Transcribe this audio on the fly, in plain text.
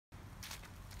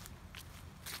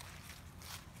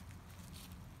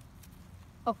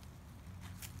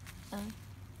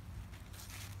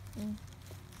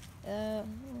Uh,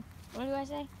 what do I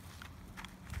say?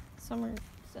 Summer.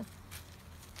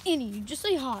 Annie, just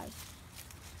say hi.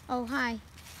 Oh, hi.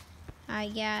 Hi,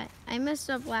 yeah, I messed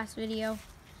up last video.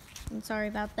 I'm sorry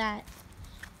about that.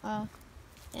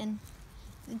 And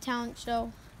the talent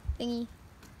show thingy.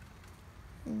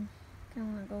 Come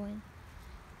on, go in.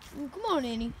 Come on,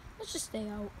 Annie. Let's just stay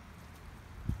out.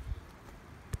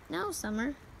 No,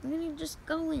 Summer. I'm gonna just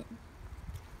go in.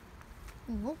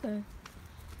 Okay.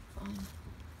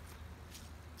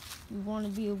 You want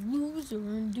to be a loser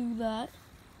and do that?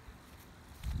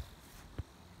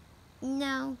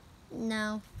 No.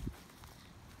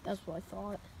 That's what I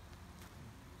thought.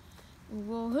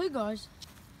 Well, hey guys.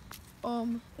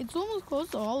 It's almost close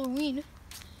to Halloween.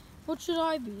 What should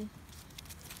I be?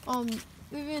 Leave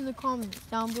it in the comments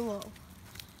down below.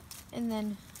 And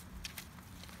then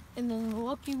the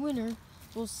lucky winner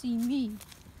will see me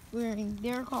wearing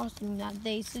their costume that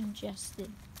they suggested.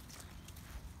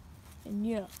 And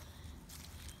yeah.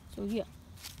 So yeah.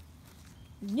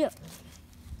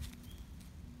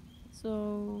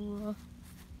 So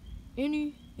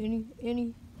Annie.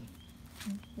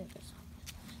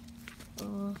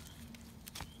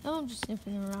 Now I'm just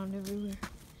sniffing around everywhere.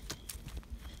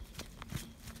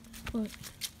 But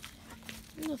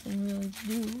nothing really to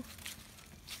do.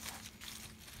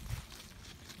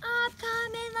 I'm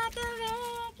coming like a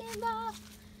wrecking ball.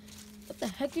 What the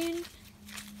heckin'?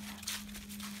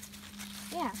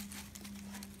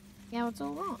 Yeah, what's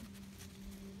all wrong?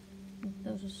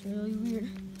 That was just really weird.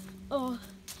 Come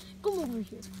over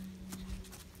here.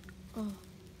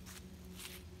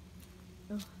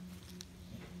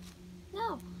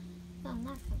 No, not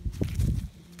that.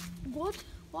 What?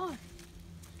 Why?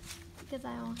 Because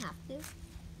I don't have to.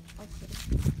 Okay.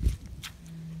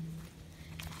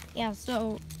 Yeah,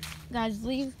 so guys,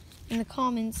 leave in the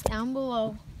comments down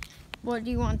below what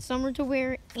do you want Summer to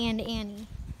wear and Annie.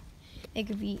 It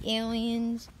could be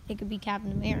aliens, it could be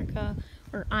Captain America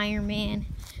or Iron Man,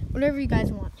 whatever you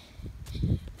guys want.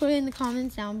 Put it in the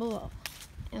comments down below,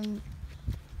 and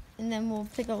then we'll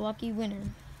pick a lucky winner.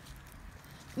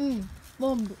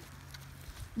 Lumber,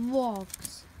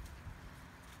 logs.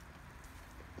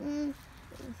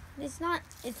 It's not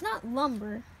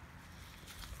lumber.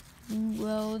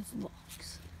 Well, it's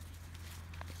logs.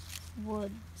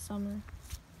 Wood, Summer.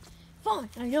 Fine,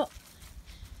 I know.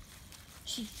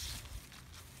 Jeez.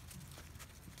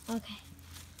 Okay.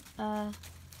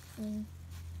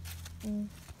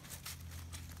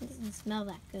 It doesn't smell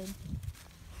that good.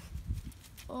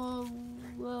 Well,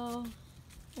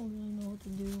 I don't really know what to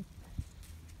do.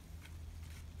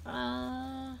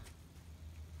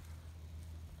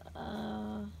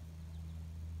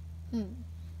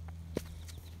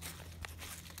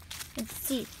 Let's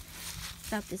see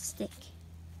about this stick.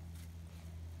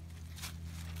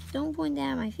 Don't point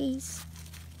that at my face.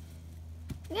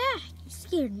 Yeah, you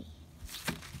scared me.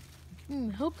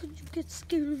 How could you get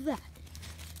scared of that?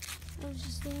 That was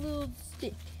just a little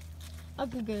stick. I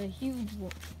could get a huge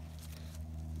one.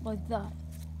 Like that.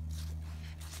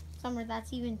 Summer,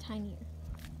 that's even tinier.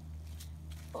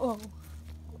 Oh.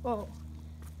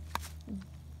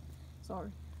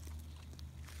 Sorry.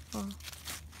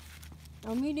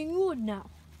 I'm eating wood now.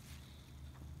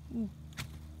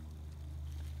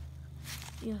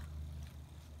 Yeah.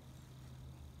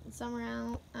 Summer,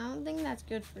 I don't think that's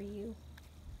good for you.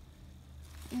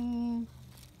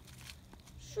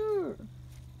 Sure.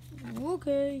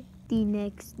 Okay. The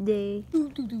next day.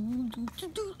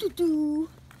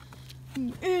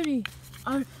 Annie,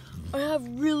 I have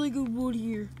really good wood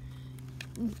here.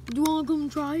 Do you want to come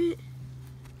try it?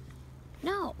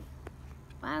 No.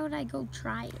 Why would I go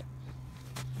try it?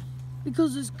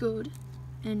 Because it's good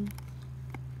and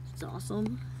it's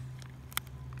awesome.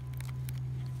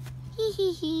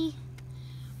 Hee.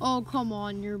 Oh, come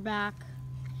on, you're back.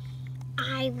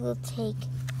 I will take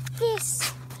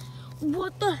this.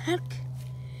 What the heck?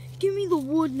 Give me the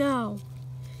wood now.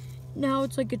 Now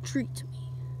it's like a treat to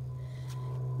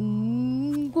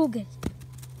me. Go get it.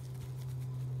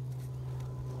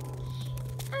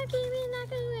 I'm giving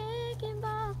like a wrecking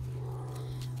ball.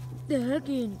 The heck,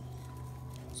 Annie?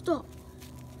 Stop.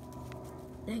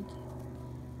 Thank you.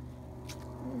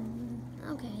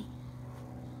 Okay.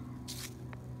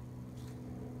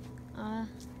 I don't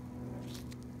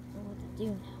know what to do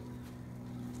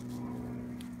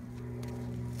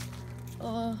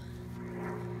now.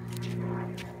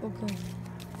 Okay.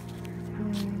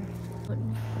 A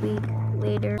week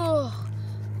later.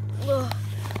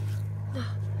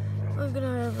 I'm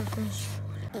gonna have a finish.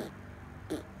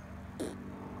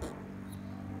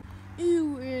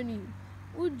 Ew, Annie.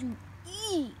 What'd you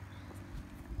eat?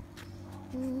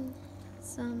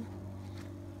 some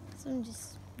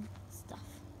just stuff.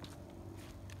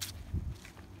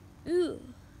 Ooh,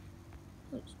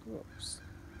 looks gross.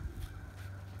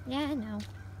 Yeah, I know.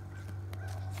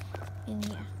 And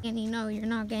yeah, and you know you're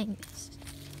not getting this.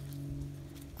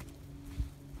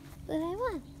 But I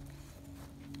won.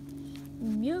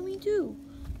 Yeah, me too.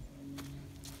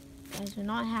 Guys, we're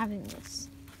not having this.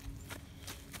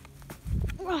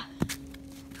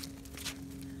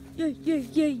 Yay, yay,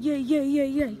 yay, yay, yay, yay,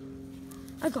 yay.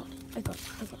 I got it.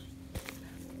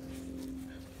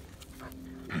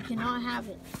 You cannot have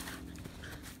it.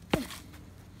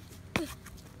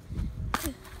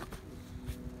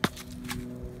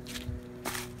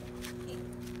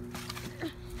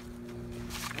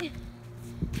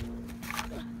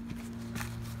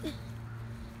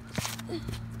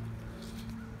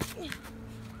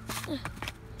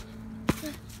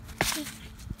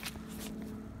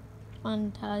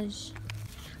 Montage.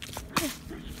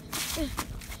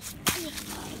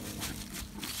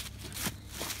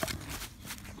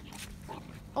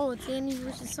 Oh, it's Annie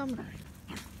versus Summer.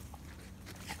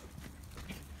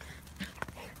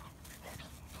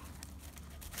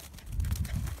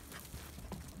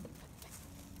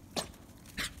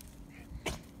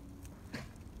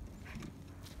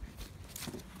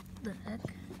 The heck?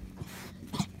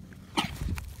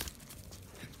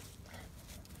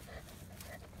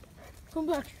 Come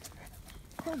back here.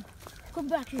 Come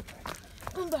back here.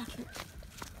 Come back here.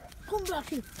 Come back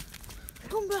here.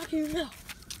 Come back here now.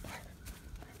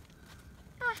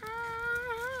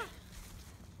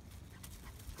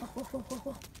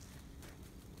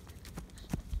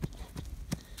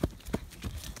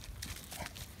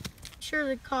 Sure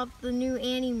to cop the new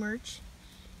Annie merch.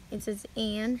 It says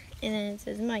Ann and then it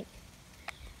says Mike.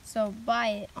 So buy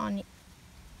it on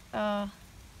oh,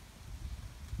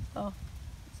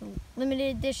 it's a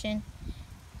limited edition,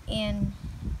 and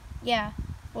yeah,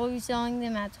 we'll be selling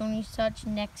them at Tony's Touch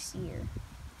next year.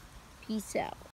 Peace out.